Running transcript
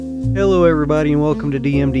Hello everybody and welcome to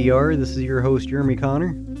Dmdr. This is your host Jeremy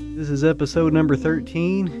Connor. This is episode number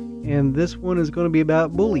 13 and this one is going to be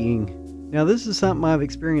about bullying. Now this is something I've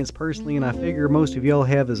experienced personally and I figure most of y'all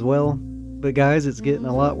have as well. But guys, it's getting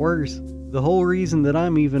a lot worse. The whole reason that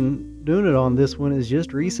I'm even doing it on this one is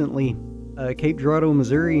just recently, Cape Girardeau,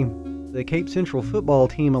 Missouri, the Cape Central football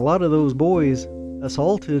team, a lot of those boys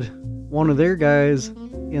assaulted one of their guys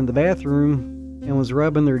in the bathroom and was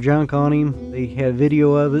rubbing their junk on him. They had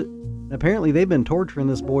video of it. Apparently they've been torturing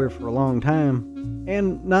this boy for a long time,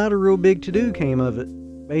 and not a real big to-do came of it.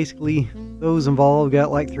 Basically, those involved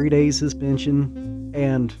got like 3 days suspension,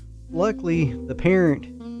 and luckily the parent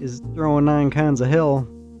is throwing 9 kinds of hell,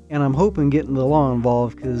 and I'm hoping getting the law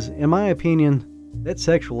involved, because in my opinion, that's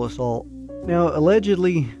sexual assault. Now,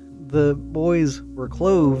 allegedly, the boys were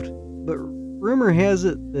clothed, but rumor has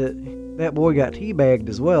it that that boy got teabagged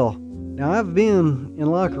as well. Now, I've been in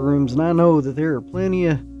locker rooms, and I know that there are plenty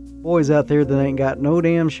of boys out there that ain't got no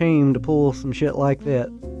damn shame to pull some shit like that.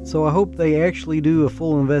 So I hope they actually do a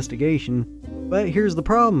full investigation. But here's the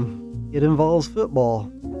problem. It involves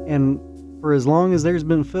football. And for as long as there's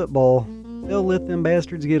been football, they'll let them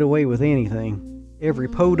bastards get away with anything. Every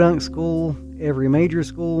podunk school, every major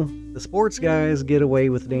school, the sports guys get away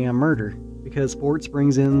with damn murder. Because sports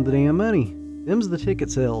brings in the damn money. Them's the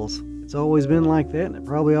ticket sales. It's always been like that and it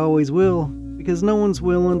probably always will. Because no one's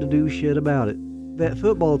willing to do shit about it. That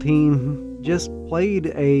football team just played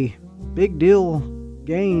a big deal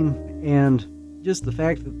game, and just the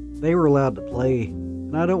fact that they were allowed to play.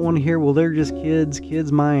 And I don't want to hear, well, they're just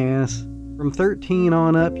kids my ass. From 13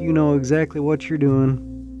 on up, you know exactly what you're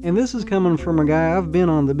doing. And this is coming from a guy, I've been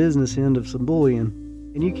on the business end of some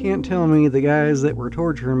bullying. And you can't tell me the guys that were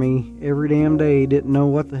torturing me every damn day didn't know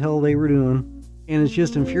what the hell they were doing. And it's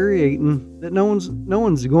just infuriating that no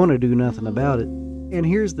one's going to do nothing about it. And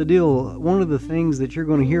here's the deal, one of the things that you're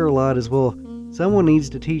going to hear a lot is, well, someone needs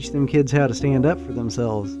to teach them kids how to stand up for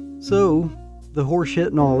themselves. So, the horseshit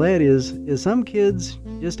and all that is some kids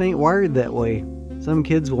just ain't wired that way. Some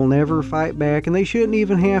kids will never fight back, and they shouldn't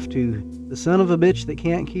even have to. The son of a bitch that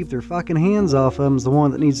can't keep their fucking hands off of them's the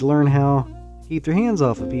one that needs to learn how to keep their hands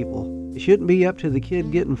off of people. It shouldn't be up to the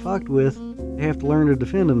kid getting fucked with to have to learn to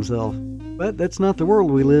defend himself. But that's not the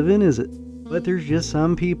world we live in, is it? But there's just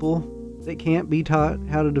some people that can't be taught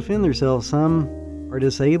how to defend themselves. Some are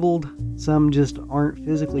disabled, some just aren't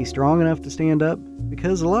physically strong enough to stand up,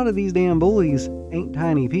 because a lot of these damn bullies ain't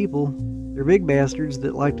tiny people. They're big bastards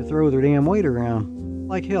that like to throw their damn weight around.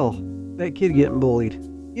 Like hell, that kid getting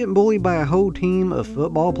bullied by a whole team of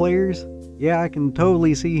football players. Yeah, I can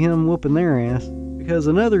totally see him whooping their ass. Because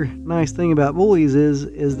another nice thing about bullies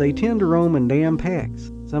is they tend to roam in damn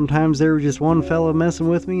packs. Sometimes there was just one fella messing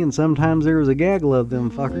with me, and sometimes there was a gaggle of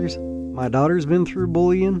them fuckers. My daughter's been through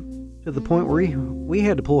bullying to the point where we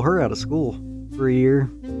had to pull her out of school for a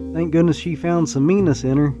year. Thank goodness she found some meanness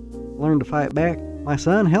in her, learned to fight back. My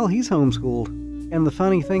son, hell, he's homeschooled. And the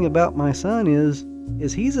funny thing about my son is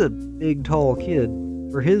he's a big, tall kid.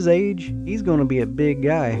 For his age, he's going to be a big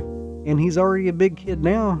guy. And he's already a big kid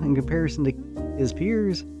now in comparison to his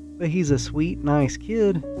peers. But he's a sweet, nice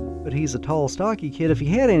kid. But he's a tall, stocky kid. If he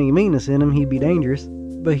had any meanness in him, he'd be dangerous.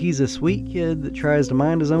 But he's a sweet kid that tries to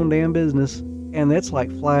mind his own damn business. And that's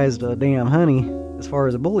like flies to damn honey as far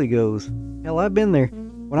as a bully goes. Hell, I've been there.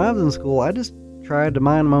 When I was in school, I just tried to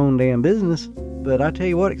mind my own damn business. But I tell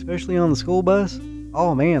you what, especially on the school bus,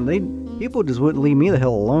 oh man, people just wouldn't leave me the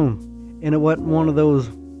hell alone. And it wasn't one of those,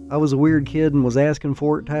 I was a weird kid and was asking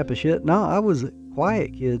for it type of shit. No, I was a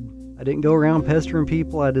quiet kid. I didn't go around pestering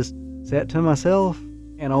people. I just sat to myself.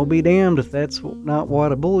 And I'll be damned if that's not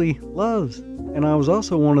what a bully loves. And I was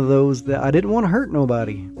also one of those that I didn't want to hurt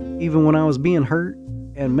nobody, even when I was being hurt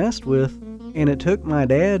and messed with. And it took my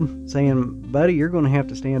dad saying, buddy, you're going to have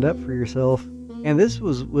to stand up for yourself. And this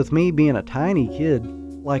was with me being a tiny kid.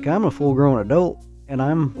 Like, I'm a full-grown adult, and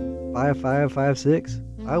I'm 5'5",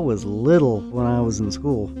 5'6". I was little when I was in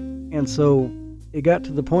school. And so it got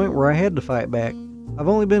to the point where I had to fight back. I've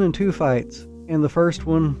only been in 2 fights, and the first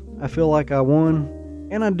one, I feel like I won.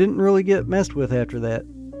 And I didn't really get messed with after that.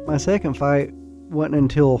 My second fight wasn't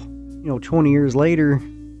until, 20 years later.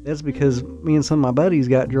 That's because me and some of my buddies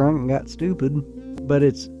got drunk and got stupid. But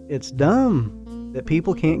it's dumb that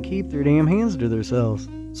people can't keep their damn hands to themselves.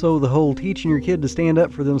 So the whole teaching your kid to stand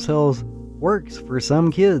up for themselves works for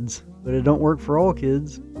some kids, but it don't work for all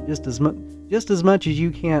kids. Just as much as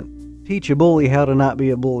you can't teach a bully how to not be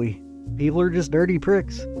a bully. People are just dirty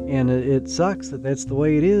pricks, and it sucks that that's the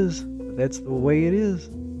way it is. That's the way it is.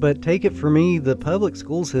 But take it from me, the public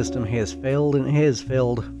school system has failed, and it has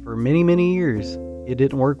failed for many, many years. It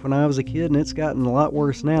didn't work when I was a kid, and it's gotten a lot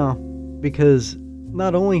worse now. Because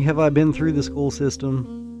not only have I been through the school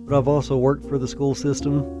system, but I've also worked for the school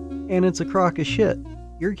system, and it's a crock of shit.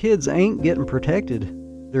 Your kids ain't getting protected.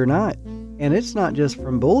 They're not. And it's not just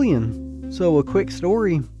from bullying. So a quick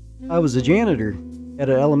story, I was a janitor at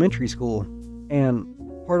an elementary school, and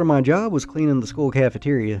part of my job was cleaning the school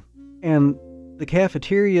cafeteria. And the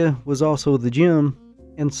cafeteria was also the gym,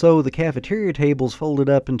 and so the cafeteria tables folded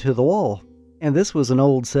up into the wall. And this was an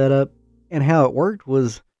old setup, and how it worked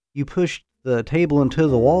was you pushed the table into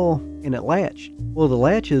the wall and it latched. Well, the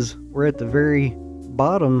latches were at the very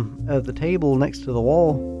bottom of the table next to the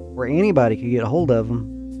wall where anybody could get a hold of them.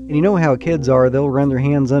 And you know how kids are, they'll run their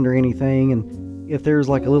hands under anything, and if there's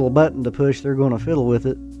like a little button to push, they're going to fiddle with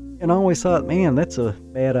it. And I always thought, man, that's a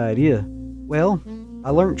bad idea. Well, I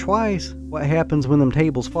learned twice what happens when them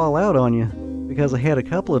tables fall out on you, because I had a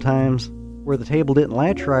couple of times where the table didn't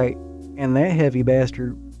latch right, and that heavy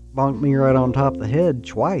bastard bonked me right on top of the head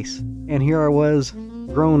twice. And here I was,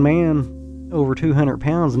 grown man, over 200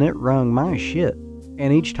 pounds, and it rung my shit.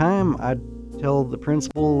 And each time I'd tell the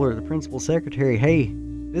principal or the principal secretary, hey,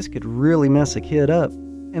 this could really mess a kid up.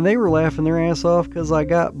 And they were laughing their ass off because I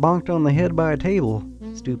got bonked on the head by a table.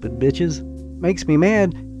 Stupid bitches. Makes me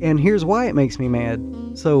mad, and here's why it makes me mad.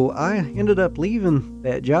 So I ended up leaving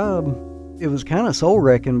that job. It was kind of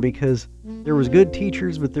soul-wrecking because there was good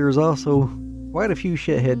teachers, but there was also quite a few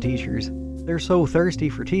shithead teachers. They're so thirsty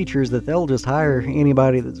for teachers that they'll just hire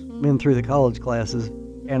anybody that's been through the college classes.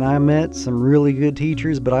 And I met some really good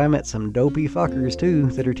teachers, but I met some dopey fuckers too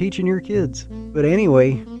that are teaching your kids. But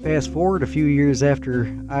anyway, fast forward a few years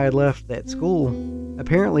after I had left that school,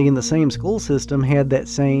 apparently in the same school system had that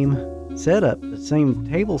same setup, the same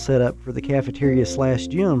table setup for the cafeteria /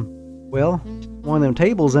 gym. Well, one of them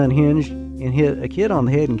tables unhinged and hit a kid on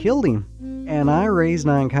the head and killed him. And I raised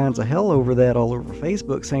 9 kinds of hell over that all over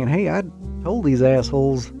Facebook, saying, hey, I told these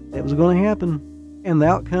assholes that was going to happen. And the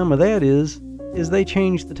outcome of that is they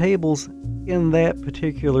changed the tables in that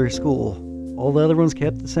particular school. All the other ones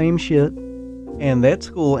kept the same shit. And that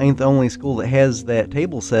school ain't the only school that has that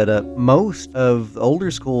table set up. Most of the older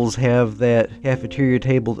schools have that cafeteria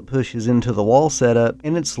table that pushes into the wall set up,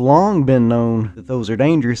 and it's long been known that those are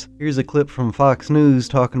dangerous. Here's a clip from Fox News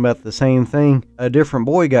talking about the same thing. A different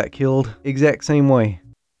boy got killed, exact same way.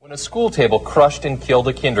 When a school table crushed and killed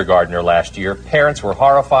a kindergartner last year, parents were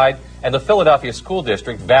horrified, and the Philadelphia School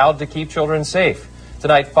District vowed to keep children safe.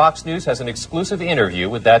 Tonight, Fox News has an exclusive interview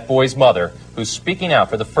with that boy's mother, who's speaking out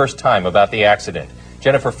for the first time about the accident.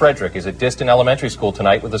 Jennifer Frederick is at Diston Elementary School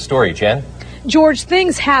tonight with the story. Jen? George,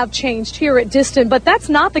 things have changed here at Diston, but that's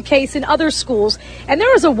not the case in other schools. And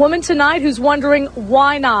there is a woman tonight who's wondering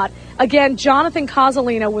why not. Again, Jonathan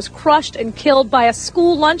Cozzolino was crushed and killed by a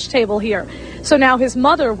school lunch table here. So now his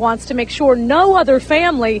mother wants to make sure no other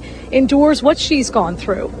family endures what she's gone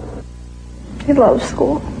through. He loves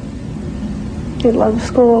school. He loves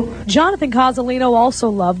school. Jonathan Cozzolino also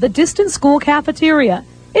loved the Diston school cafeteria.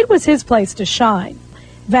 It was his place to shine.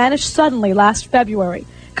 Vanished suddenly last February,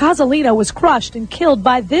 Cozzolino was crushed and killed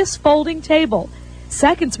by this folding table.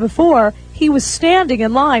 Seconds before, he was standing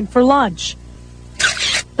in line for lunch.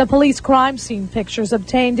 The police crime scene pictures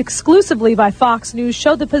obtained exclusively by Fox News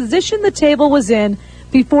show the position the table was in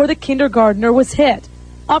before the kindergartner was hit.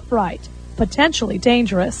 Upright, potentially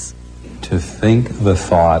dangerous. To think the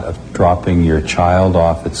thought of dropping your child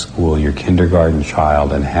off at school, your kindergarten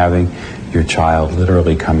child, and having your child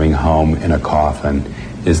literally coming home in a coffin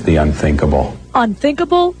is the unthinkable.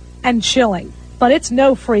 Unthinkable and chilling, but it's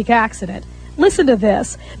no freak accident. Listen to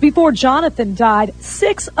this. Before Jonathan died,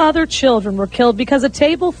 6 other children were killed because a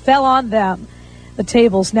table fell on them. The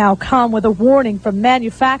tables now come with a warning from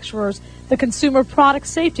manufacturers the Consumer Product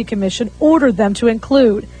Safety Commission ordered them to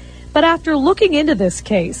include. But after looking into this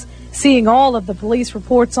case, seeing all of the police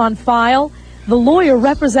reports on file, the lawyer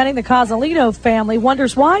representing the Cozzolino family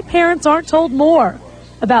wonders why parents aren't told more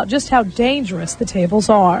about just how dangerous the tables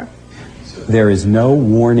are. There is no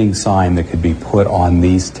warning sign that could be put on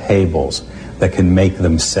these tables that can make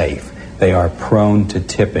them safe. They are prone to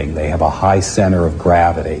tipping. They have a high center of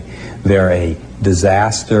gravity. They're a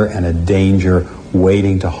disaster and a danger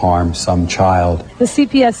waiting to harm some child. The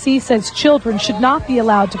CPSC says children should not be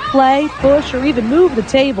allowed to play, push, or even move the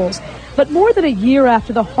tables. But more than a year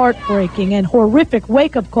after the heartbreaking and horrific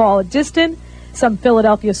wake-up call at Diston, some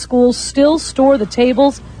Philadelphia schools still store the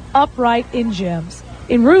tables upright in gyms,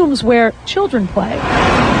 in rooms where children play.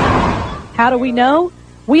 How do we know?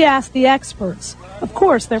 We asked the experts. Of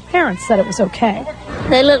course, their parents said it was okay.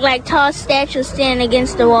 They look like tall statues standing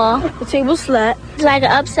against the wall. The table's flat. It's like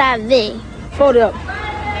an upside V. Fold up.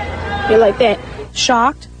 You're like that.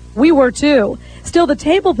 Shocked? We were too. Still, the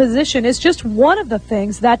table position is just one of the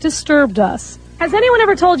things that disturbed us. Has anyone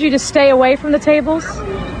ever told you to stay away from the tables?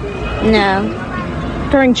 No.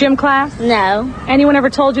 During gym class? No. Anyone ever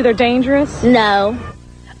told you they're dangerous? No.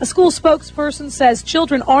 A school spokesperson says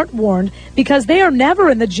children aren't warned because they are never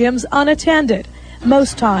in the gyms unattended.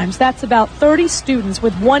 Most times, that's about 30 students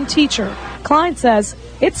with one teacher. Klein says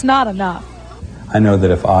it's not enough. I know that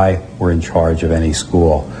if I were in charge of any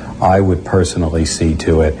school, I would personally see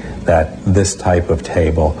to it that this type of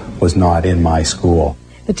table was not in my school.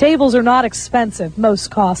 The tables are not expensive.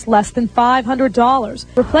 Most cost less than $500.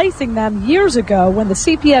 Replacing them years ago when the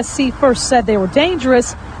CPSC first said they were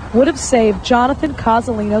dangerous would have saved Jonathan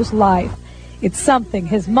Cozzolino's life. It's something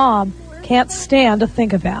his mom can't stand to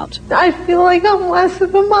think about. I feel like I'm less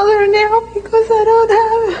of a mother now because I don't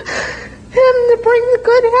have him to bring the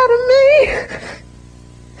good out of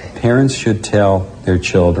me. Parents should tell their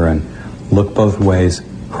children, look both ways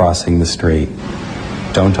crossing the street.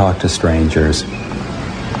 Don't talk to strangers.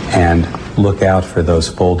 And look out for those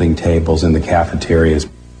folding tables in the cafeterias.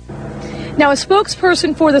 Now, a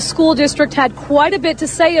spokesperson for the school district had quite a bit to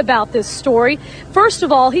say about this story. First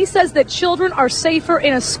of all, he says that children are safer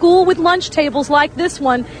in a school with lunch tables like this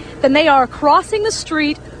one than they are crossing the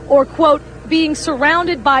street or, quote, being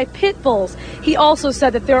surrounded by pit bulls. He also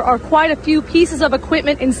said that there are quite a few pieces of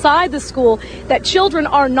equipment inside the school that children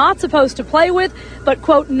are not supposed to play with, but,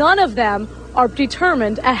 quote, none of them are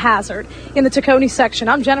determined a hazard. In the Tacony section,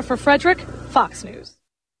 I'm Jennifer Frederick, Fox News.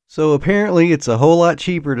 So apparently it's a whole lot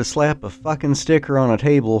cheaper to slap a fucking sticker on a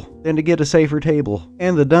table than to get a safer table.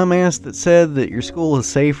 And the dumbass that said that your school is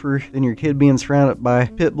safer than your kid being surrounded by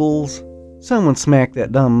pit bulls, someone smack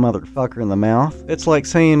that dumb motherfucker in the mouth. It's like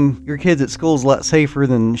saying your kid's at school's a lot safer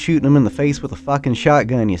than shooting them in the face with a fucking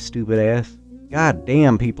shotgun, you stupid ass. God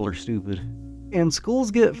damn, people are stupid. And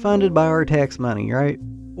schools get funded by our tax money, right?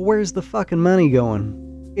 Well, where's the fucking money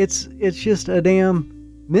going? It's just a damn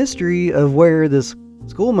mystery of where this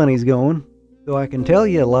school money's going. So I can tell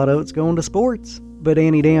you a lot of it's going to sports. But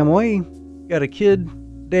any damn way, got a kid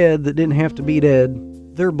dead that didn't have to be dead.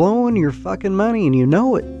 They're blowing your fucking money and you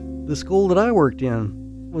know it. The school that I worked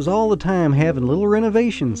in was all the time having little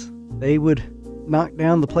renovations. They would knock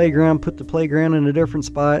down the playground, put the playground in a different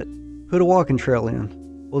spot, put a walking trail in.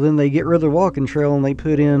 Well, then they get rid of the walking trail and they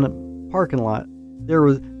put in a parking lot.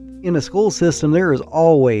 In a school system, there is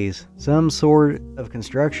always some sort of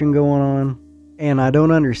construction going on, and I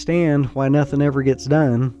don't understand why nothing ever gets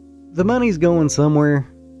done. The money's going somewhere,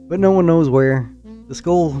 but no one knows where. The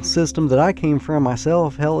school system that I came from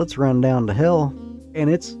myself, hell, it's run down to hell, and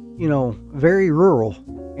it's, very rural,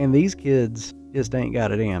 and these kids just ain't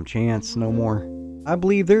got a damn chance no more. I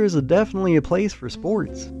believe there is definitely a place for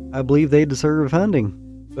sports. I believe they deserve funding,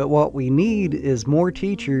 but what we need is more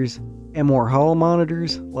teachers and more hall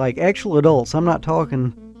monitors, like actual adults. I'm not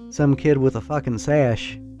talking some kid with a fucking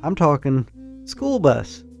sash. I'm talking school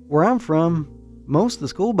bus. Where I'm from, most of the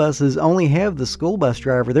school buses only have the school bus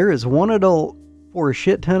driver. There is one adult for a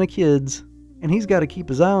shit ton of kids, and he's got to keep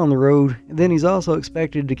his eye on the road, and then he's also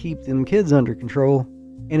expected to keep them kids under control,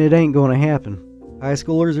 and it ain't going to happen. High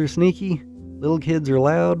schoolers are sneaky, little kids are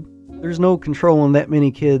loud. There's no controlling that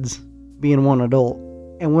many kids being one adult.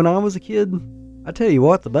 And when I was a kid, I tell you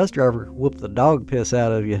what, the bus driver whooped the dog piss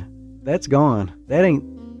out of you. That's gone. That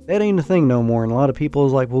ain't a thing no more. And a lot of people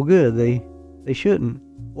is like, well, good, they shouldn't.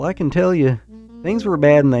 Well, I can tell you, things were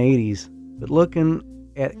bad in the 80s. But looking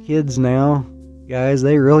at kids now, guys,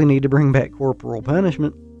 they really need to bring back corporal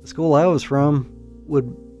punishment. The school I was from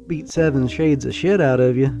would beat 7 shades of shit out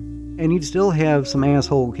of you, and you'd still have some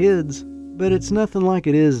asshole kids, but it's nothing like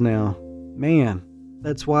it is now. Man,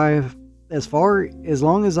 that's why, as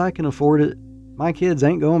long as I can afford it, my kids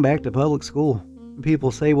ain't going back to public school. People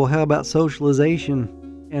say, well, how about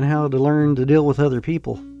socialization and how to learn to deal with other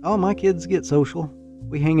people? Oh, my kids get social.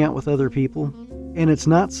 We hang out with other people. And it's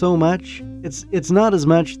not so much, it's not as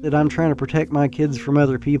much that I'm trying to protect my kids from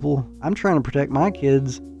other people. I'm trying to protect my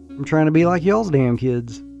kids from trying to be like y'all's damn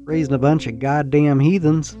kids, raising a bunch of goddamn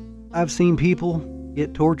heathens. I've seen people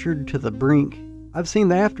get tortured to the brink. I've seen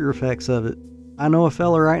the after effects of it. I know a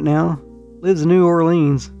fella right now lives in New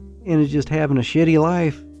Orleans and is just having a shitty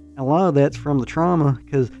life. And a lot of that's from the trauma,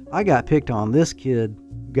 because I got picked on. This kid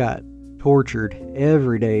got tortured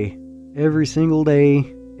every day, every single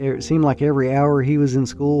day. It seemed like every hour he was in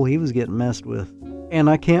school, he was getting messed with. And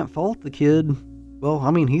I can't fault the kid. Well,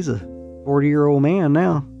 I mean, he's a 40-year-old man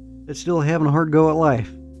now that's still having a hard go at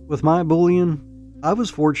life. With my bullying, I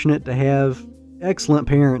was fortunate to have excellent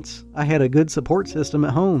parents. I had a good support system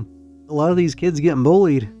at home. A lot of these kids getting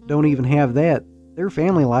bullied don't even have that. Their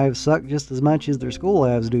family lives suck just as much as their school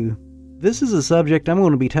lives do. This is a subject I'm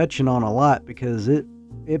going to be touching on a lot because it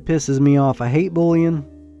pisses me off. I hate bullying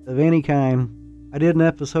of any kind. I did an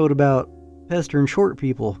episode about pestering short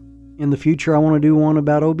people. In the future, I want to do one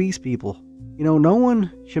about obese people. No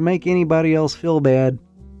one should make anybody else feel bad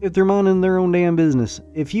if they're minding their own damn business.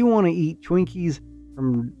 If you want to eat Twinkies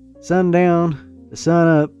from sundown to sun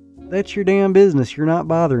up, that's your damn business. You're not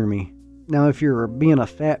bothering me. Now, if you're being a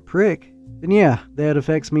fat prick, then yeah, that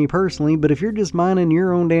affects me personally. But if you're just minding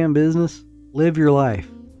your own damn business, live your life.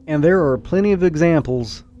 And there are plenty of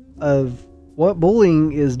examples of what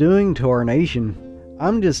bullying is doing to our nation.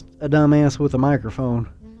 I'm just a dumbass with a microphone.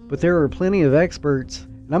 But there are plenty of experts,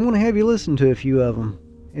 and I'm going to have you listen to a few of them.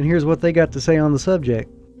 And here's what they got to say on the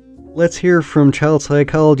subject. Let's hear from child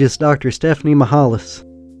psychologist Dr. Stephanie Mihalis.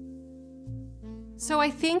 So I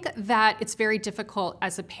think that it's very difficult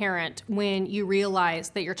as a parent when you realize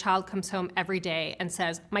that your child comes home every day and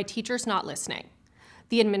says, my teacher's not listening.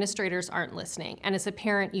 The administrators aren't listening. And as a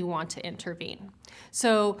parent, you want to intervene.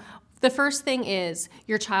 So the first thing is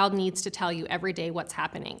your child needs to tell you every day what's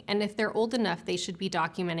happening. And if they're old enough, they should be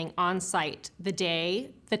documenting on site the day,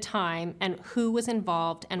 the time, and who was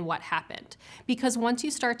involved and what happened. Because once you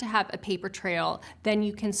start to have a paper trail, then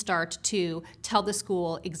you can start to tell the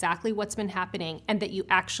school exactly what's been happening and that you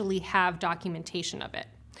actually have documentation of it.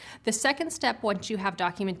 The second step, once you have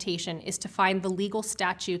documentation, is to find the legal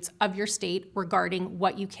statutes of your state regarding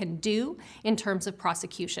what you can do in terms of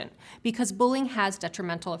prosecution, because bullying has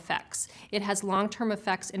detrimental effects. It has long-term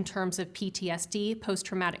effects in terms of PTSD,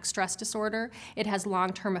 post-traumatic stress disorder. It has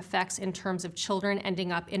long-term effects in terms of children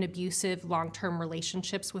ending up in abusive long-term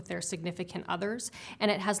relationships with their significant others, and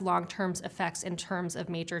it has long-term effects in terms of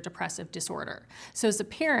major depressive disorder. So as a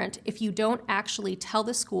parent, if you don't actually tell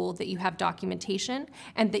the school that you have documentation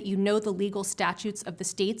and that you know the legal statutes of the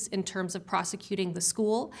states in terms of prosecuting the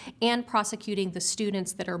school and prosecuting the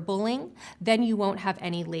students that are bullying, then you won't have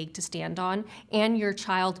any leg to stand on, and your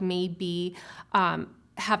child may be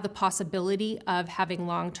have the possibility of having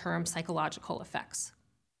long-term psychological effects.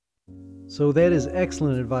 So that is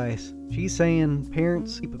excellent advice. She's saying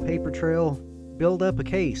parents keep a paper trail, build up a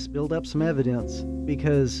case, build up some evidence,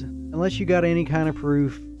 because unless you got any kind of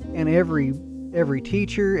proof, and every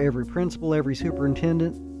teacher, every principal, every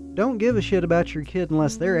superintendent don't give a shit about your kid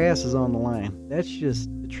unless their ass is on the line. That's just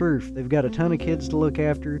the truth. They've got a ton of kids to look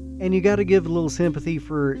after, and you got to give a little sympathy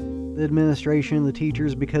for the administration, the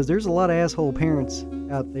teachers, because there's a lot of asshole parents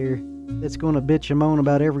out there that's going to bitch and moan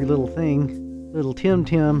about every little thing. Little Tim,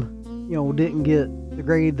 didn't get the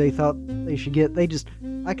grade they thought they should get.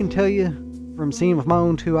 I can tell you from seeing with my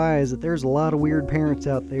own two eyes that there's a lot of weird parents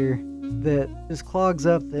out there that just clogs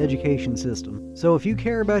up the education system. So if you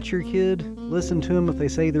care about your kid, listen to them if they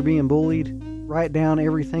say they're being bullied. Write down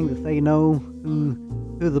everything that they know,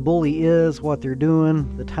 who the bully is, what they're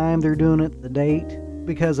doing, the time they're doing it, the date.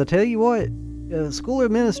 Because I tell you what, a school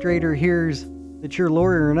administrator hears that you're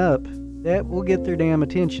lawyering up, that will get their damn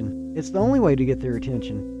attention. It's the only way to get their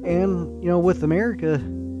attention. And, with America,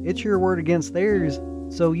 it's your word against theirs.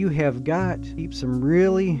 So you have got to keep some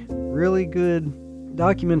really, really good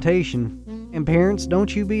documentation. And parents,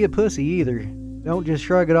 don't you be a pussy either. Don't just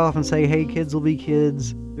shrug it off and say, hey, kids will be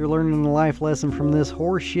kids. They're learning a life lesson from this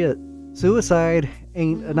horse shit. Suicide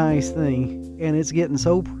ain't a nice thing. And it's getting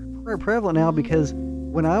so prevalent now, because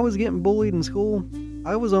when I was getting bullied in school,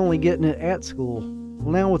 I was only getting it at school.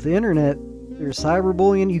 Well, now with the internet, there's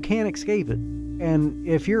cyberbullying. You can't escape it. And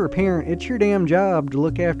if you're a parent, it's your damn job to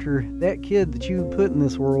look after that kid that you put in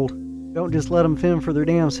this world. Don't just let them fend for their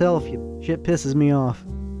damn self. Shit pisses me off.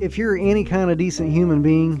 If you're any kind of decent human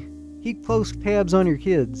being, keep close tabs on your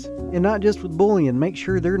kids. And not just with bullying. Make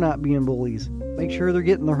sure they're not being bullies. Make sure they're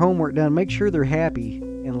getting their homework done. Make sure they're happy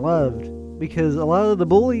and loved. Because a lot of the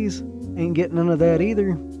bullies ain't getting none of that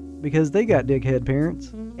either, because they got dickhead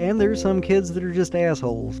parents. And there's some kids that are just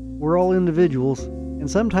assholes. We're all individuals. And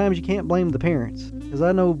sometimes you can't blame the parents. Because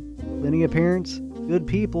I know plenty of parents, good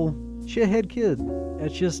people, shithead kid.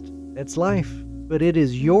 That's life. But it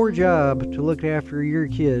is your job to look after your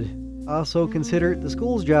kid. Also consider it the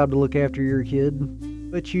school's job to look after your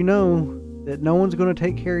kid. But you know that no one's going to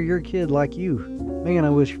take care of your kid like you. Man, I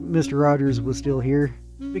wish Mr. Rogers was still here,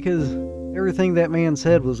 because everything that man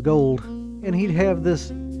said was gold. And he'd have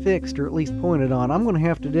this fixed, or at least pointed on. I'm going to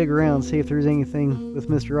have to dig around and see if there's anything with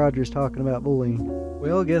Mr. Rogers talking about bullying.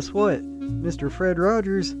 Well, guess what? Mr. Fred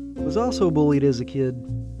Rogers was also bullied as a kid.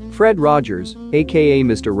 Fred Rogers, aka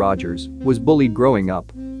Mr. Rogers, was bullied growing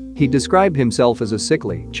up. He described himself as a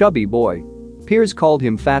sickly, chubby boy. Peers called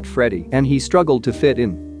him Fat Freddy, and he struggled to fit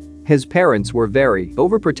in. His parents were very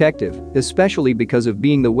overprotective, especially because of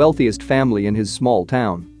being the wealthiest family in his small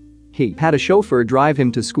town. He had a chauffeur drive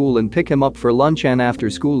him to school and pick him up for lunch and after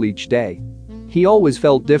school each day. He always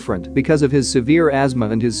felt different because of his severe asthma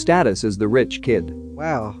and his status as the rich kid.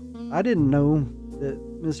 Wow, I didn't know that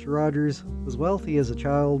Mr. Rogers was wealthy as a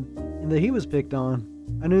child and that he was picked on.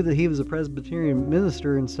 I knew that he was a Presbyterian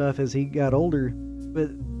minister and stuff as he got older,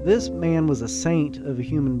 but this man was a saint of a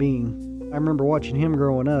human being. I remember watching him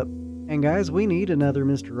growing up. And guys, we need another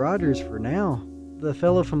Mr. Rogers for now. The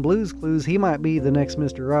fella from Blue's Clues, he might be the next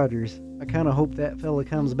Mr. Rogers. I kind of hope that fella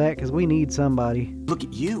comes back because we need somebody. Look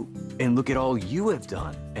at you, and look at all you have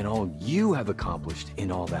done, and all you have accomplished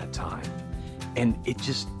in all that time. And it's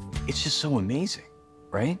just so amazing,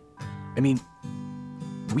 right? I mean,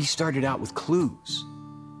 we started out with clues,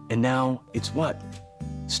 and now it's what?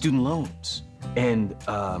 Student loans, and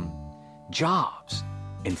jobs,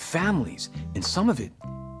 and families, and some of it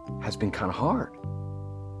has been kind of hard,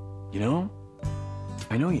 you know?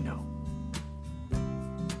 I know you know.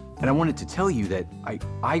 And I wanted to tell you that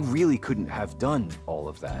I really couldn't have done all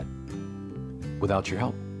of that without your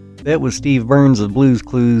help. That was Steve Burns of Blue's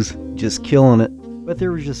Clues, just killing it. But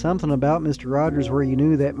there was just something about Mr. Rogers where you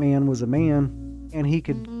knew that man was a man, and he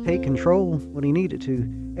could take control when he needed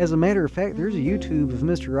to. As a matter of fact, there's a YouTube of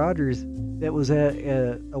Mr. Rogers that was at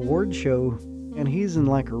an award show, and he's in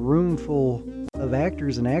like a room full of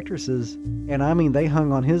actors and actresses, and I mean, they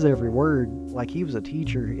hung on his every word like he was a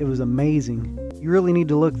teacher. It was amazing. You really need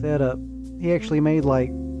to look that up. He actually made like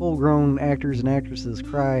full-grown actors and actresses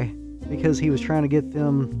cry because he was trying to get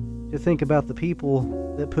them to think about the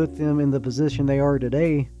people that put them in the position they are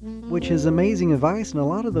today, which is amazing advice. And a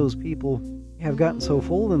lot of those people have gotten so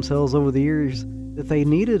full of themselves over the years that they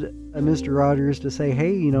needed a Mr. Rogers to say,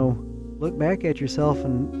 hey, you know, look back at yourself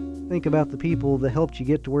and think about the people that helped you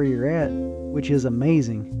get to where you're at, which is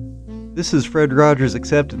amazing. This is Fred Rogers'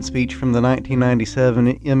 acceptance speech from the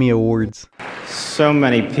 1997 Emmy Awards. So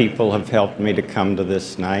many people have helped me to come to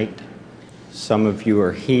this night. Some of you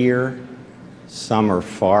are here, some are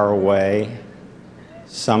far away,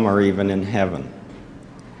 some are even in heaven.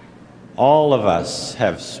 All of us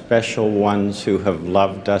have special ones who have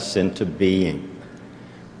loved us into being.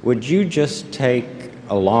 Would you just take,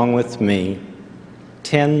 along with me,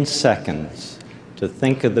 10 seconds to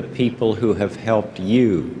think of the people who have helped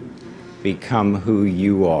you become who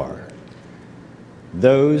you are.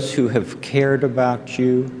 Those who have cared about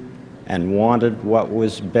you and wanted what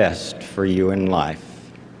was best for you in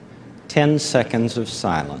life. 10 seconds of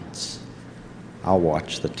silence. I'll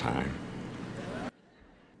watch the time.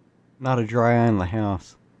 Not a dry eye in the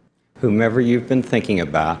house. Whomever you've been thinking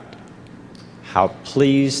about, how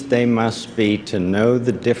pleased they must be to know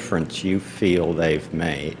the difference you feel they've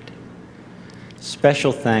made.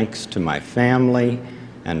 Special thanks to my family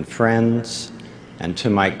and friends, and to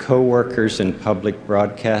my co-workers in public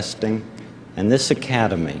broadcasting, and this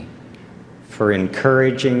academy for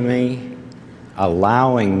encouraging me,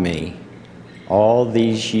 allowing me all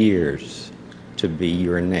these years to be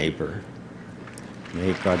your neighbor.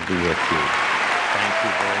 May God be with you. Thank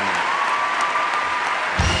you very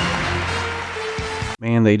much.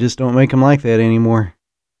 Man, they just don't make them like that anymore.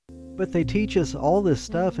 But they teach us all this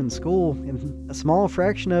stuff in school, and a small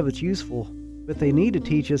fraction of it's useful. But they need to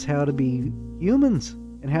teach us how to be humans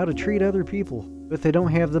and how to treat other people. But they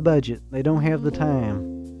don't have the budget. They don't have the time.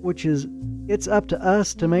 Which is, it's up to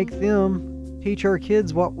us to make them teach our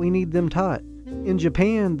kids what we need them taught. In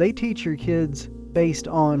Japan, they teach your kids based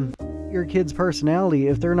on your kid's personality.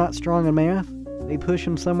 If they're not strong in math, they push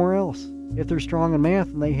them somewhere else. If they're strong in math,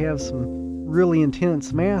 and they have some really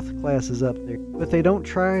intense math classes up there. But they don't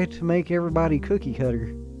try to make everybody cookie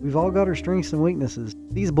cutter. We've all got our strengths and weaknesses.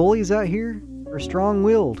 These bullies out here are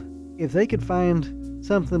strong-willed. If they could find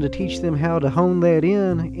something to teach them how to hone that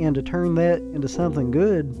in and to turn that into something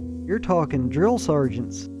good, you're talking drill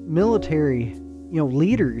sergeants, military,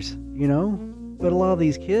 leaders, But a lot of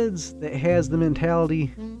these kids that has the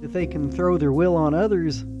mentality that they can throw their will on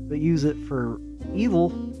others but use it for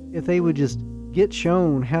evil, if they would just get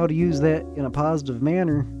shown how to use that in a positive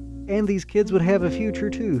manner, and these kids would have a future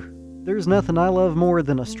too. There's nothing I love more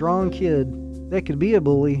than a strong kid that could be a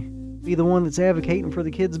bully, be the one that's advocating for the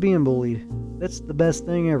kids being bullied. That's the best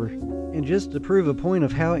thing ever. And just to prove a point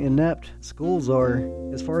of how inept schools are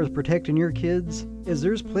as far as protecting your kids, is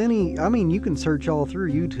there's plenty, you can search all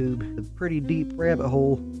through YouTube, a pretty deep rabbit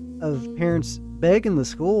hole of parents begging the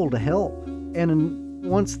school to help. And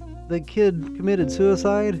once the kid committed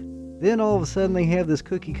suicide, then all of a sudden they have this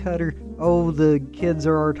cookie cutter, the kids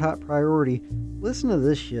are our top priority. Listen to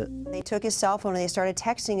this shit. They took his cell phone and they started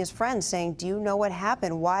texting his friends saying, do you know what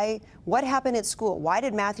happened? What happened at school? Why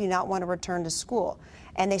did Matthew not want to return to school?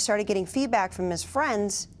 And they started getting feedback from his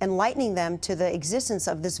friends, enlightening them to the existence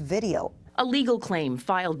of this video. A legal claim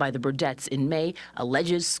filed by the Burdettes in May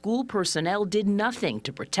alleges school personnel did nothing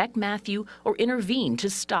to protect Matthew or intervene to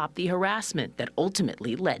stop the harassment that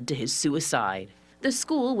ultimately led to his suicide. The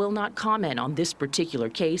school will not comment on this particular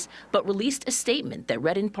case, but released a statement that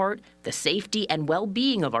read in part, "The safety and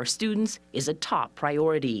well-being of our students is a top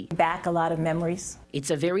priority." Back a lot of memories.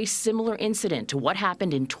 It's a very similar incident to what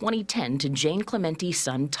happened in 2010 to Jane Clementi's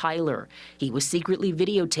son, Tyler. He was secretly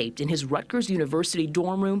videotaped in his Rutgers University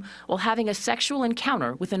dorm room while having a sexual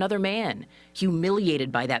encounter with another man.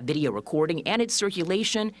 Humiliated by that video recording and its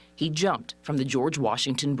circulation, he jumped from the George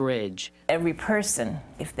Washington Bridge. Every person,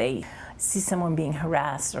 if they see someone being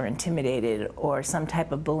harassed or intimidated or some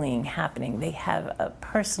type of bullying happening, they have a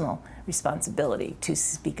personal responsibility to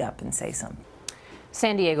speak up and say something.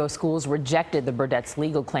 San Diego schools rejected the Burdettes'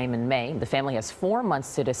 legal claim in May. The family has 4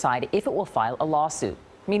 months to decide if it will file a lawsuit.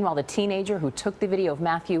 Meanwhile, the teenager who took the video of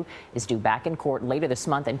Matthew is due back in court later this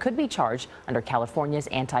month and could be charged under California's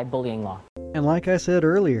anti-bullying law. And like I said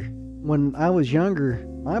earlier, when I was younger,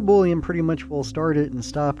 my bullying pretty much will started and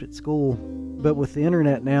stopped at school. But with the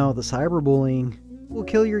internet now, the cyberbullying will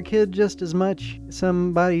kill your kid just as much as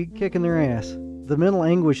somebody kicking their ass. The mental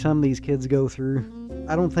anguish some of these kids go through,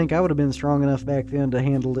 I don't think I would have been strong enough back then to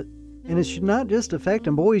handle it. And it's not just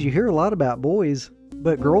affecting boys. You hear a lot about boys,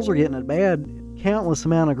 but girls are getting it bad. Countless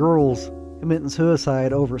amount of girls committing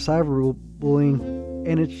suicide over cyberbullying,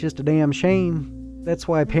 and it's just a damn shame. That's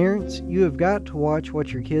why parents, you have got to watch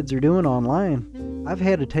what your kids are doing online. I've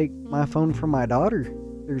had to take my phone from my daughter.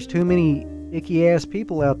 There's too many icky ass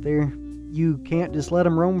people out there. You can't just let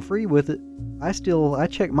them roam free with it. I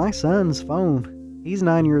check my son's phone. He's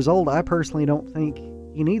 9 years old. I personally don't think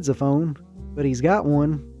he needs a phone, but he's got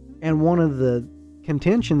one. And one of the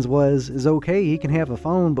contentions is okay, he can have a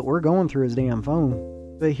phone, but we're going through his damn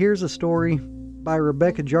phone. But here's a story by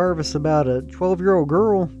Rebecca Jarvis about a 12-year-old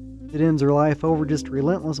girl that ends her life over just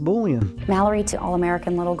relentless bullying. Mallory to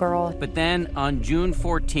all-American little girl. But then on June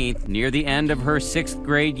 14th, near the end of her 6th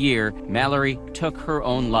grade year, Mallory took her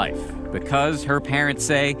own life because her parents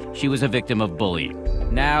say she was a victim of bullying.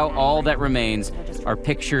 Now all that remains are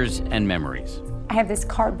pictures and memories. I have this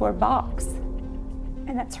cardboard box,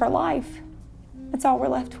 and that's her life. That's all we're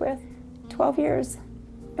left with. 12 years,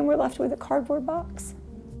 and we're left with a cardboard box.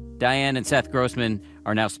 Diane and Seth Grossman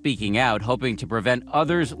are now speaking out, hoping to prevent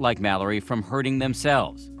others like Mallory from hurting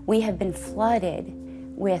themselves. We have been flooded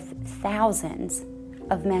with thousands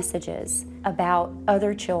of messages about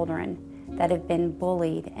other children that have been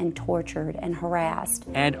bullied and tortured and harassed.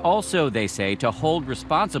 And also, they say, to hold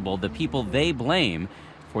responsible the people they blame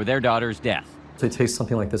for their daughter's death. They taste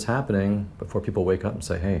something like this happening before people wake up and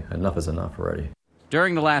say, hey, enough is enough already.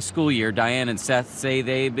 During the last school year, Diane and Seth say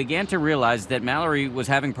they began to realize that Mallory was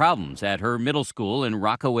having problems at her middle school in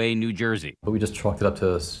Rockaway, New Jersey. But we just chalked it up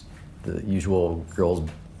to the usual girls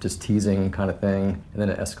just teasing kind of thing, and then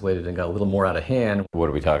it escalated and got a little more out of hand. What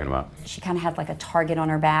are we talking about? She kind of had like a target on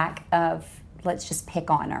her back of, let's just pick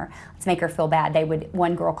on her. Let's make her feel bad.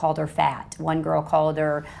 One girl called her fat. One girl called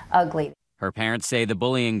her ugly. Her parents say the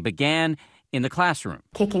bullying began in the classroom.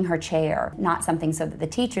 Kicking her chair, not something so that the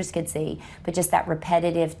teachers could see, but just that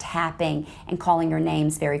repetitive tapping and calling her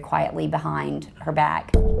names very quietly behind her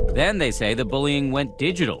back. Then they say the bullying went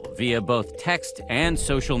digital via both text and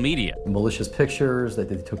social media. Malicious pictures, they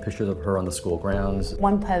took pictures of her on the school grounds.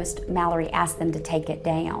 One post, Mallory asked them to take it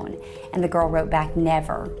down, and the girl wrote back,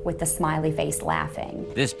 never, with the smiley face laughing.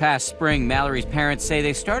 This past spring, Mallory's parents say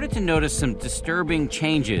they started to notice some disturbing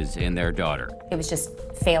changes in their daughter. It was just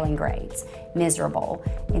failing grades, miserable,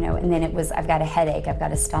 and then it was, I've got a headache, I've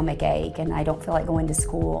got a stomach ache, and I don't feel like going to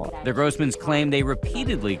school. The Grossmans claim they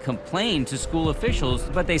repeatedly complained to school officials,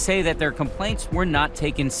 but they say that their complaints were not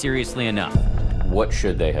taken seriously enough. What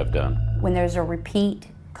should they have done? When there's a repeat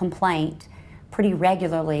complaint pretty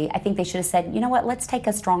regularly, I think they should have said, you know what, let's take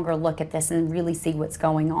a stronger look at this and really see what's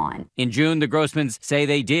going on. In June, the Grossmans say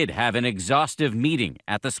they did have an exhaustive meeting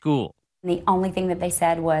at the school. The only thing that they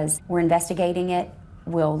said was, we're investigating it,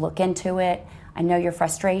 we'll look into it, I know your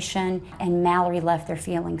frustration, and Mallory left there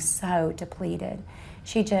feeling so depleted.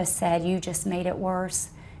 She just said, you just made it worse.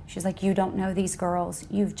 She's like, you don't know these girls,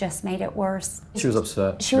 you've just made it worse. She was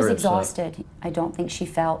upset. She was exhausted. I don't think she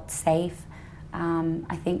felt safe.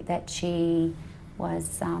 I think that she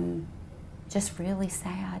was just really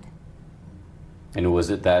sad. And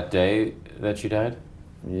was it that day that she died?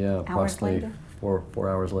 Yeah, approximately 4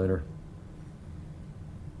 hours later.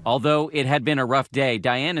 Although it had been a rough day,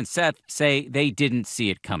 Diane and Seth say they didn't see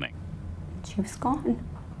it coming. She was gone,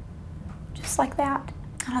 just like that.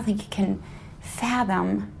 I don't think you can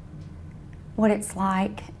fathom what it's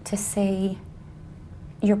like to see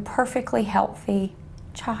your perfectly healthy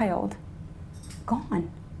child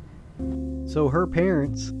gone. So her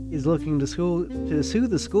parents is looking to sue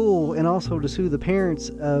the school and also to sue the parents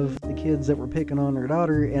of the kids that were picking on their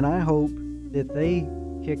daughter, and I hope that they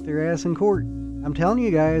kick their ass in court. I'm telling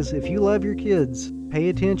you guys, if you love your kids, pay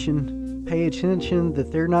attention that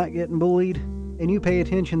they're not getting bullied, and you pay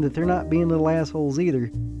attention that they're not being little assholes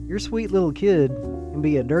either. Your sweet little kid can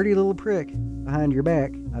be a dirty little prick behind your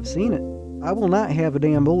back. I've seen it. I will not have a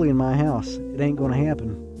damn bully in my house. It ain't gonna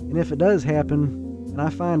happen. And if it does happen, and I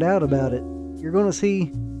find out about it, you're gonna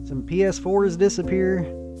see some PS4s disappear,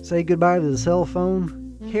 say goodbye to the cell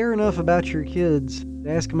phone. Care enough about your kids to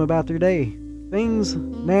ask them about their day. Things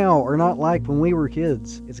now are not like when we were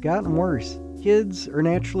kids. It's gotten worse. Kids are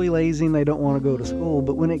naturally lazy and they don't want to go to school,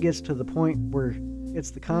 but when it gets to the point where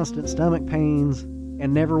it's the constant stomach pains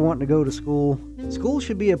and never wanting to go to school, school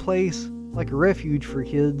should be a place like a refuge for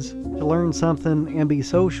kids to learn something and be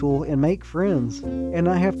social and make friends, and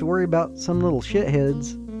not have to worry about some little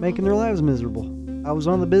shitheads making their lives miserable. I was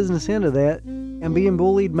on the business end of that, and being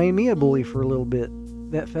bullied made me a bully for a little bit.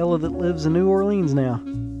 That fella that lives in New Orleans now,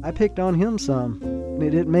 I picked on him some, and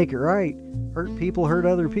it didn't make it right. Hurt people hurt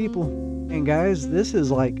other people. And guys, this is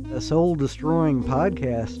like a soul-destroying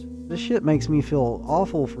podcast. This shit makes me feel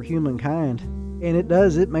awful for humankind. And it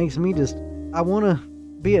does, it makes me I want to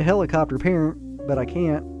be a helicopter parent, but I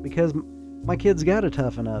can't because my kids gotta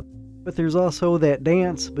toughen up. But there's also that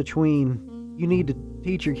dance between you need to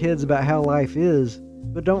teach your kids about how life is,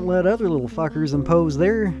 but don't let other little fuckers impose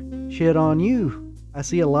their shit on you. I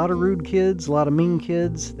see a lot of rude kids, a lot of mean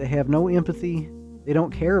kids that have no empathy. They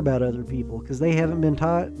don't care about other people because they haven't been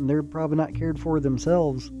taught and they're probably not cared for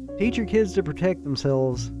themselves. Teach your kids to protect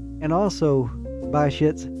themselves, and also, buy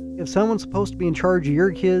shits, if someone's supposed to be in charge of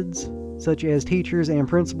your kids, such as teachers and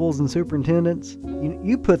principals and superintendents,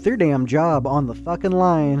 you put their damn job on the fucking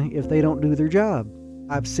line if they don't do their job.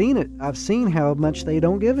 I've seen it. I've seen how much they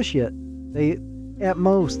don't give a shit. At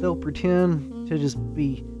most, they'll pretend to just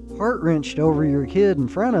be heart-wrenched over your kid in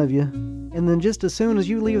front of you, and then just as soon as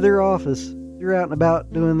you leave their office, they're out and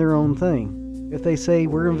about doing their own thing. If they say,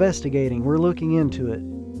 we're investigating, we're looking into it.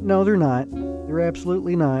 No, they're not. They're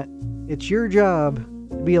absolutely not. It's your job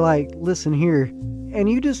to be like, listen here, and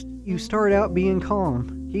you start out being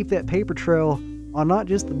calm. Keep that paper trail on not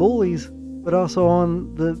just the bullies, but also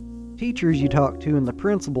on the teachers you talk to and the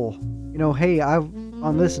principal. Hey,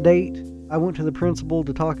 on this date, I went to the principal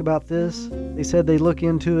to talk about this. They said they'd look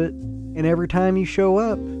into it, and every time you show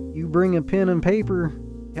up, you bring a pen and paper.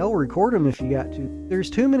 Hell, record them if you got to. There's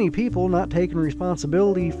too many people not taking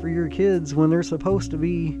responsibility for your kids when they're supposed to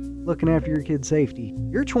be looking after your kids' safety.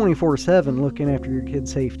 You're 24/7 looking after your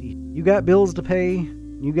kids' safety. You got bills to pay,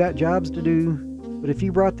 you got jobs to do, but if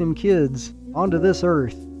you brought them kids onto this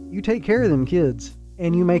earth, you take care of them kids,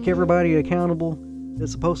 and you make everybody accountable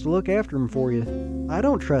that's supposed to look after them for you. I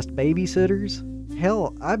don't trust babysitters.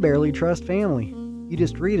 Hell, I barely trust family. You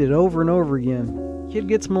just read it over and over again. Kid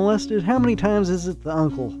gets molested, how many times is it the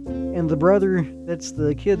uncle? And the brother that's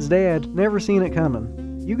the kid's dad, never seen it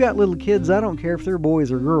coming. You got little kids, I don't care if they're boys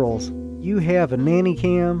or girls. You have a nanny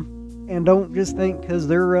cam, and don't just think because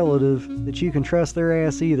they're a relative that you can trust their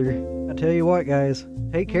ass either. I tell you what, guys,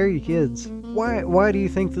 take care of your kids. Why do you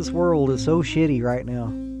think this world is so shitty right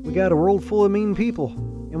now? We got a world full of mean people,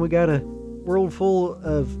 and we got a world full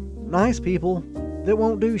of nice people that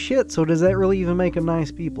won't do shit, so does that really even make them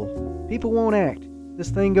nice people? People won't act. This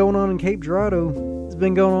thing going on in Cape Girardeau has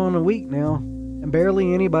been going on a week now, and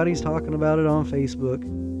barely anybody's talking about it on Facebook.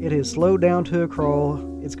 It has slowed down to a crawl.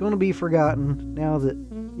 It's going to be forgotten now that,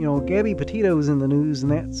 Gabby Petito's in the news,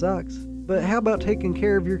 and that sucks. But how about taking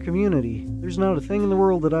care of your community? There's not a thing in the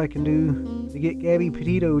world that I can do to get Gabby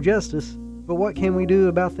Petito justice, but what can we do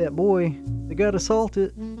about that boy that got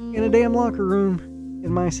assaulted in a damn locker room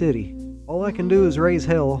in my city? All I can do is raise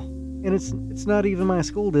hell, and it's not even my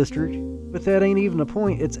school district. But that ain't even a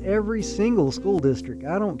point. It's every single school district.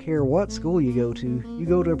 I don't care what school you go to. You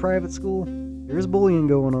go to a private school, there's bullying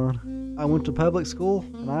going on. I went to public school,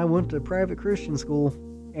 and I went to private Christian school,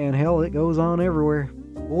 and hell, it goes on everywhere.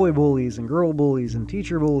 Boy bullies and girl bullies and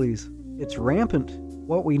teacher bullies. It's rampant.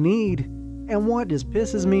 What we need, and what just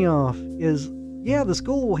pisses me off, is, the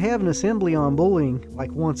school will have an assembly on bullying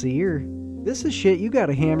like once a year. This is shit you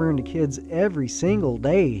gotta hammer into kids every single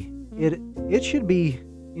day. It should be,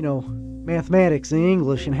 mathematics and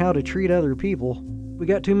English and how to treat other people. We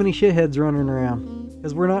got too many shitheads running around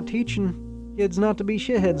because we're not teaching kids not to be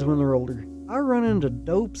shitheads when they're older. I run into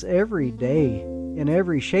dopes every day in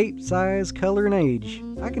every shape, size, color, and age.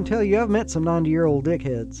 I can tell you I've met some 90-year-old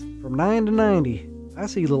dickheads. From 9 to 90. I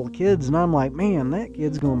see little kids and I'm like, man, that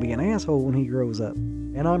kid's gonna be an asshole when he grows up.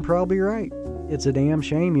 And I'm probably right. It's a damn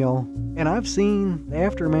shame, y'all. And I've seen the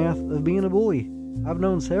aftermath of being a bully. I've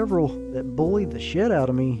known several that bullied the shit out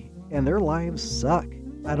of me, and their lives suck.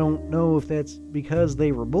 I don't know if that's because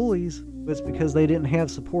they were bullies, but it's because they didn't have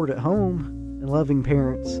support at home and loving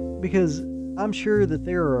parents. Because I'm sure that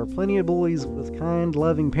there are plenty of bullies with kind,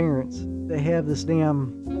 loving parents that have this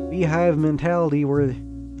damn beehive mentality where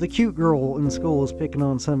the cute girl in school is picking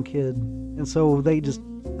on some kid, and so they just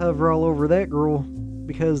hover all over that girl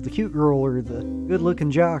because the cute girl or the good-looking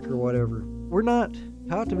jock or whatever. We're not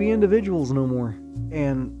taught to be individuals no more,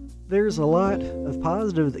 and there's a lot of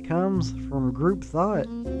positive that comes from group thought,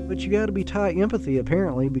 but you gotta be taught empathy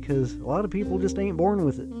apparently, because a lot of people just ain't born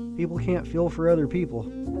with it. People can't feel for other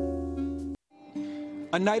people.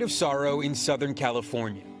 A night of sorrow in Southern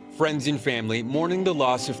California. Friends and family mourning the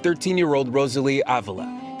loss of 13-year-old Rosalie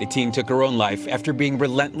Avila. The teen took her own life after being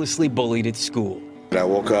relentlessly bullied at school. I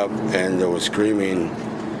woke up and there was screaming,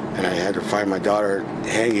 and I had to find my daughter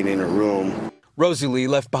hanging in her room. Rosalie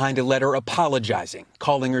left behind a letter apologizing,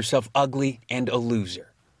 calling herself ugly and a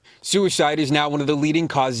loser. Suicide is now one of the leading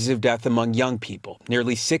causes of death among young people.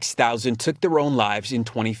 Nearly 6,000 took their own lives in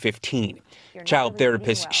 2015. Child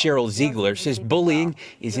therapist Cheryl Ziegler says bullying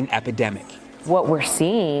is an epidemic. What we're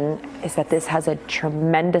seeing is that this has a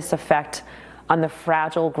tremendous effect on the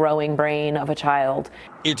fragile, growing brain of a child.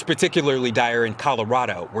 It's particularly dire in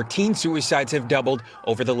Colorado, where teen suicides have doubled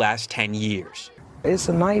over the last 10 years. It's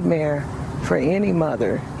a nightmare for any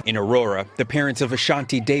mother. In Aurora, the parents of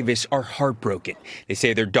Ashanti Davis are heartbroken. They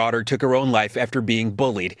say their daughter took her own life after being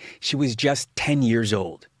bullied. She was just 10 years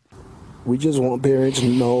old. We just want parents to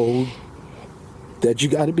know that you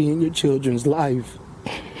got to be in your children's life,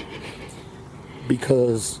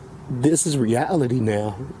 because this is reality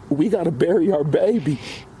now. We got to bury our baby.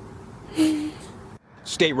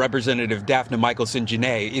 State Representative Daphne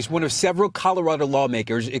Michelson-Janae is one of several Colorado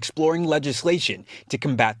lawmakers exploring legislation to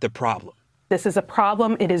combat the problem. This is a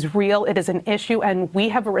problem, it is real, it is an issue, and we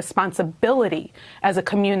have a responsibility as a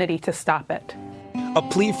community to stop it. A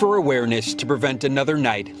plea for awareness to prevent another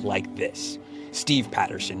night like this. Steve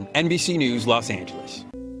Patterson, NBC News, Los Angeles.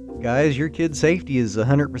 Guys, your kid's safety is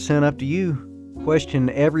 100% up to you. Question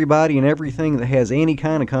everybody and everything that has any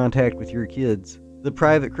kind of contact with your kids. The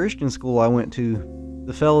private Christian school I went to,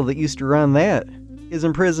 the fellow that used to run that is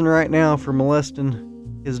in prison right now for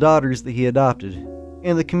molesting his daughters that he adopted.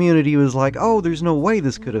 And the community was like, oh, there's no way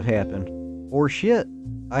this could have happened. Or shit,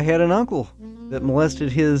 I had an uncle that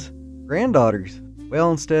molested his granddaughters. Well,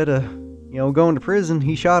 instead of, going to prison,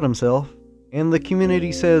 he shot himself. And the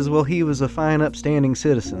community says, well, he was a fine, upstanding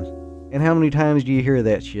citizen. And how many times do you hear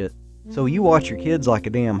that shit? So you watch your kids like a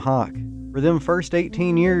damn hawk. For them first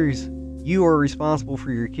 18 years, you are responsible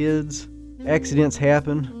for your kids. Accidents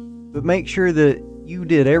happen, but make sure that you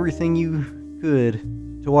did everything you could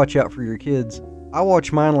to watch out for your kids. I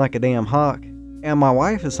watch mine like a damn hawk, and my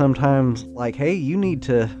wife is sometimes like, hey, you need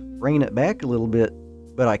to rein it back a little bit,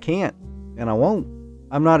 but I can't, and I won't.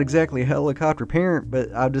 I'm not exactly a helicopter parent,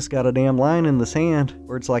 but I've just got a damn line in the sand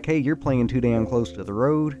where it's like, hey, you're playing too damn close to the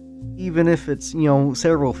road. Even if it's,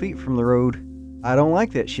 several feet from the road, I don't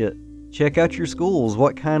like that shit. Check out your schools.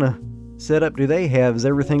 What kind of setup do they have? Is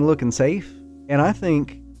everything looking safe? And I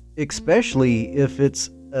think, especially if it's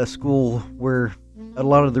a school where a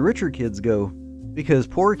lot of the richer kids go, because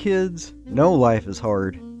poor kids know life is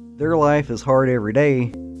hard. Their life is hard every day,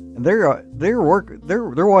 and they're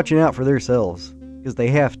watching out for themselves because they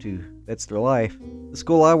have to. That's their life. The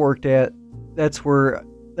school I worked at, that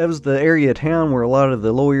was the area of town where a lot of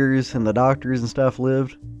the lawyers and the doctors and stuff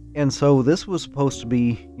lived. And so this was supposed to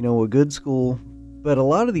be, a good school. But a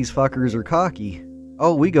lot of these fuckers are cocky.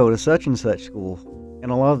 Oh, we go to such and such school.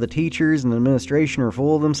 And a lot of the teachers and the administration are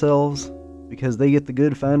full of themselves because they get the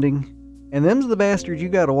good funding. And them's the bastards you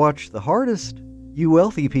gotta watch the hardest. You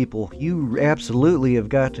wealthy people, you absolutely have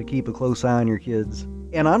got to keep a close eye on your kids.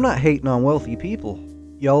 And I'm not hating on wealthy people.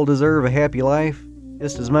 Y'all deserve a happy life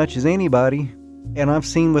just as much as anybody. And I've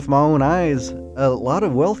seen with my own eyes, a lot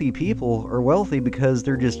of wealthy people are wealthy because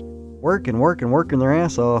they're just working their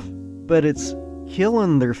ass off. But it's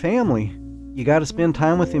killing their family. You gotta spend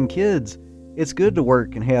time with them kids. It's good to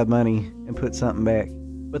work and have money and put something back.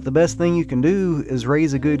 But the best thing you can do is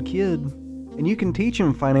raise a good kid. And you can teach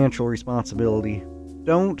them financial responsibility.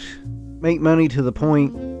 Don't make money to the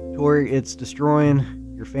point to where it's destroying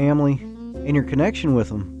your family and your connection with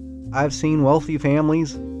them. I've seen wealthy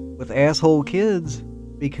families with asshole kids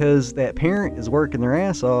because that parent is working their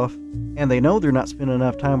ass off and they know they're not spending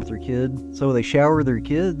enough time with their kid, so they shower their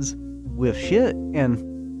kids with shit.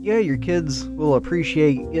 And Yeah, your kids will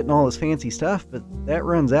appreciate getting all this fancy stuff, but that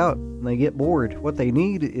runs out and they get bored. What they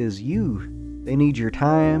need is you. They need your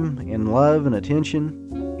time and love and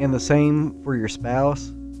attention, and the same for your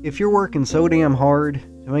spouse. If you're working so damn hard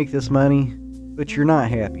to make this money, but you're not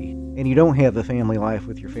happy, and you don't have the family life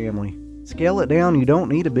with your family, scale it down. You don't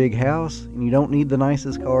need a big house, and you don't need the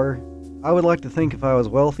nicest car. I would like to think if I was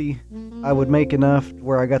wealthy, I would make enough to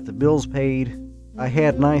where I got the bills paid. I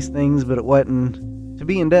had nice things, but it wasn't to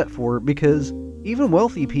be in debt for it, because even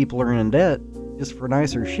wealthy people are in debt just for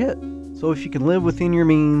nicer shit. So if you can live within your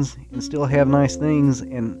means and still have nice things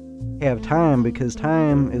and have time, because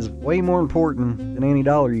time is way more important than any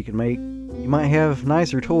dollar you can make. You might have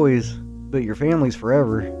nicer toys, but your family's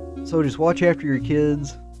forever. So just watch after your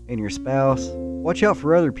kids and your spouse. Watch out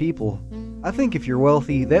for other people. I think if you're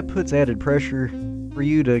wealthy, that puts added pressure for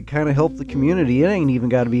you to kind of help the community. It ain't even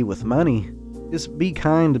got to be with money. Just be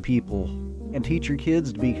kind to people and teach your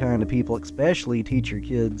kids to be kind to people, especially teach your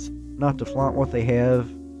kids not to flaunt what they have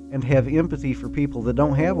and have empathy for people that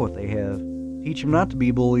don't have what they have. Teach them not to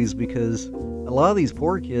be bullies, because a lot of these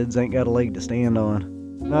poor kids ain't got a leg to stand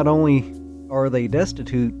on. Not only are they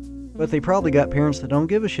destitute, but they probably got parents that don't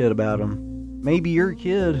give a shit about them. Maybe your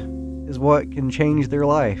kid is what can change their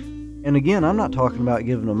life. And again, I'm not talking about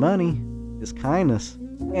giving them money, just kindness.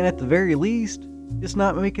 And at the very least, just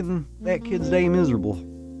not making that kid's day miserable.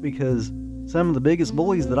 Because some of the biggest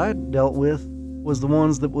bullies that I dealt with was the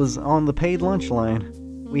ones that was on the paid lunch line.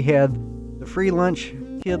 We had the free lunch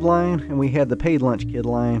kid line and we had the paid lunch kid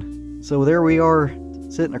line. So there we are,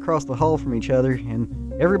 sitting across the hall from each other,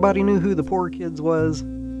 and everybody knew who the poor kids was.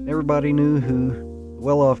 Everybody knew who the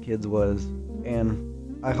well-off kids was.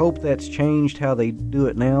 And I hope that's changed how they do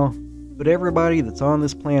it now. But everybody that's on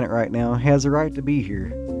this planet right now has a right to be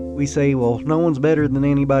here. We say, well, no one's better than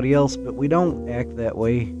anybody else, but we don't act that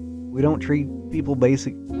way. We don't treat people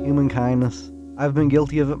basic human kindness. I've been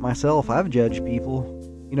guilty of it myself. I've judged people.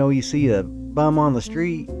 You know, you see a bum on the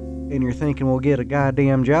street and you're thinking, well, get a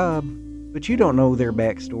goddamn job, but you don't know their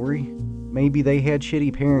backstory. Maybe they had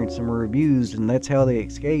shitty parents and were abused, and that's how they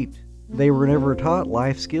escaped. They were never taught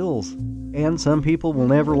life skills, and some people will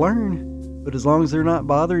never learn. But as long as they're not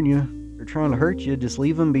bothering you or trying to hurt you, just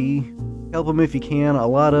leave them be. Help them if you can. A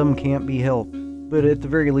lot of them can't be helped, but at the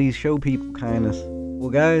very least, show people kindness. Well,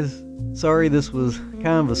 guys, sorry this was kind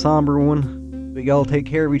of a somber one, but y'all take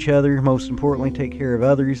care of each other. Most importantly, take care of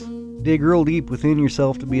others. Dig real deep within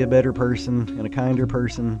yourself to be a better person and a kinder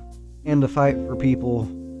person, and to fight for people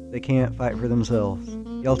that can't fight for themselves.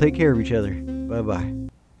 Y'all take care of each other. Bye-bye.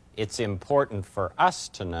 It's important for us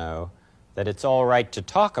to know that it's all right to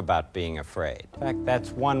talk about being afraid. In fact,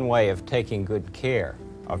 that's one way of taking good care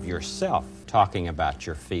of yourself, talking about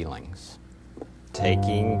your feelings.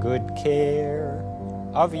 Taking good care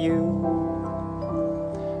of you.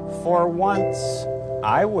 For once,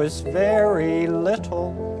 I was very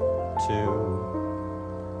little,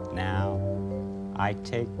 too. Now, I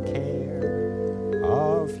take care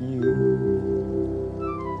of you.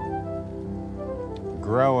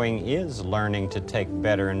 Growing is learning to take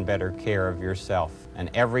better and better care of yourself and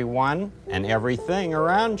everyone and everything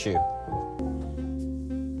around you.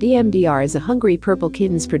 Dmdr is a Hungry Purple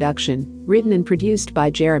Kittens production, written and produced by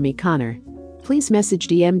Jeremy Connor. Please message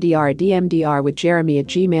Dmdr with Jeremy at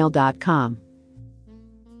gmail.com.